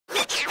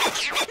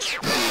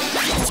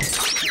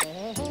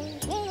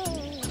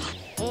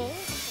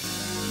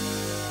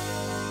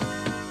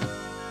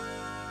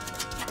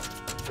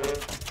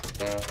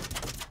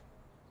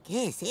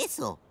¿Qué es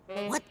eso?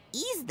 What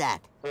is that?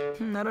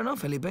 I don't know,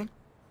 Felipe.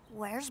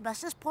 Where's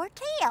Mrs.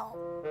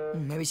 Portillo?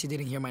 Maybe she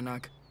didn't hear my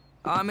knock.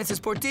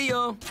 Mrs.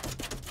 Portillo!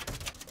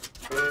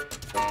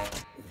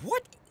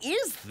 What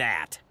is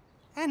that?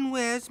 And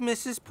where's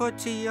Mrs.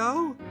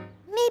 Portillo?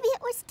 Maybe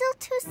it was still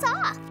too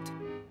soft.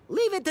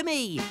 Leave it to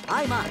me.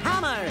 I'm a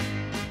hammer.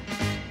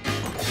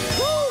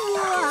 Ooh,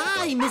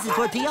 hi, Mrs.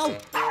 Portillo.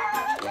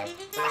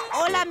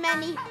 Hola,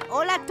 Manny.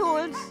 Hola,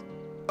 Tools.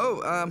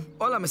 Oh,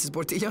 hola, Mrs.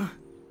 Portillo.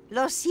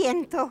 Lo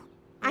siento.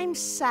 I'm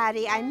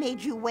sorry I made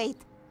you wait.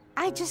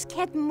 I just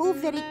can't move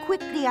very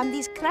quickly on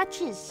these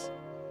crutches.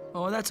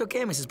 Oh, that's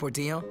okay, Mrs.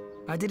 Portillo.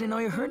 I didn't know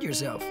you hurt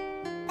yourself.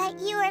 But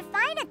you were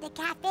fine at the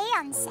cafe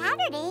on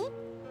Saturday.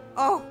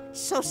 Oh,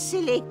 so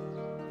silly.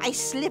 I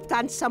slipped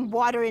on some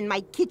water in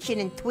my kitchen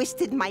and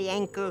twisted my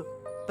ankle.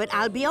 But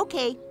I'll be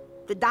okay.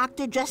 The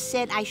doctor just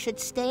said I should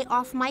stay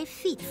off my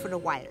feet for a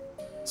while.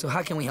 So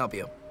how can we help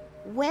you?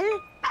 Well,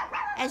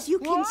 as you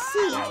can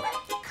see,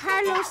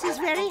 Carlos is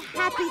very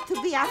happy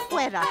to be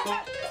afuera,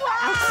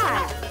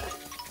 outside.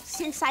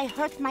 Since I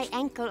hurt my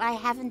ankle, I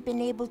haven't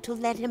been able to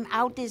let him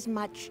out as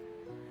much.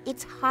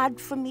 It's hard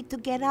for me to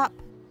get up.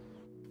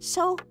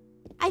 So,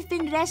 I've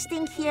been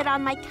resting here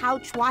on my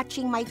couch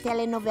watching my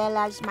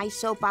telenovelas, my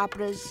soap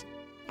operas,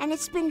 and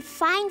it's been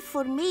fine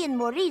for me and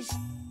Maurice.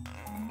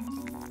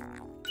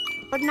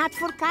 But not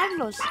for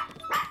Carlos.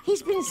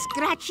 He's been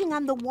scratching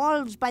on the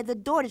walls by the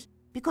doors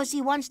because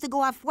he wants to go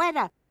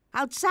afuera,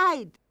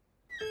 outside.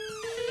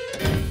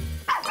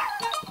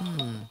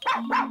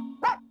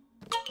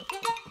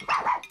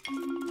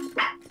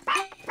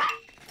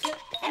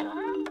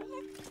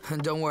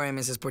 Don't worry,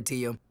 Mrs.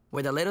 Portillo.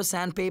 With a little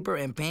sandpaper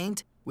and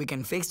paint, we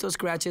can fix those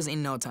scratches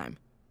in no time.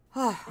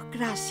 Oh,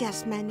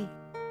 gracias, Manny.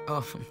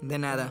 Oh, de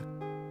nada.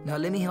 Now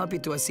let me help you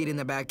to a seat in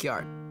the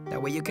backyard.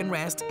 That way you can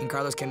rest and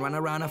Carlos can run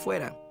around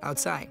afuera,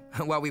 outside,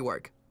 while we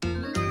work.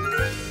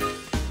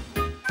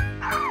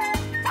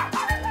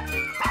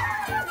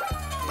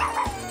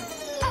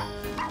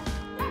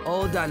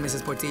 All done,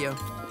 Mrs. Portillo.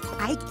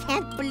 I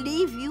can't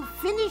believe you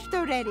finished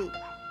already.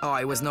 Oh,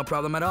 it was no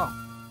problem at all.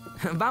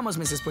 Vamos,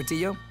 Mrs.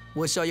 Portillo.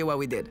 We'll show you what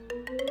we did.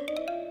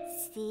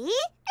 See?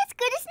 It's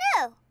good as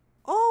new.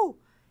 Oh,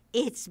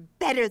 it's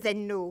better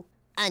than new.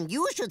 And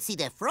you should see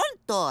the front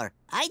door.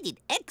 I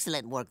did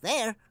excellent work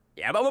there.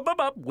 Yeah,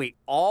 we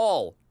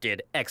all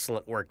did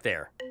excellent work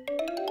there.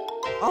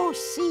 Oh,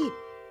 see,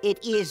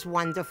 it is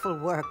wonderful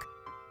work.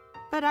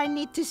 But I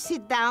need to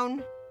sit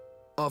down.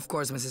 Of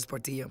course, Mrs.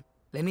 Portillo.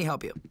 Let me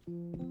help you.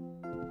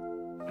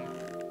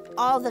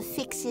 All the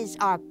fixes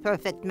are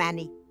perfect,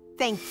 Manny.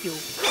 Thank you.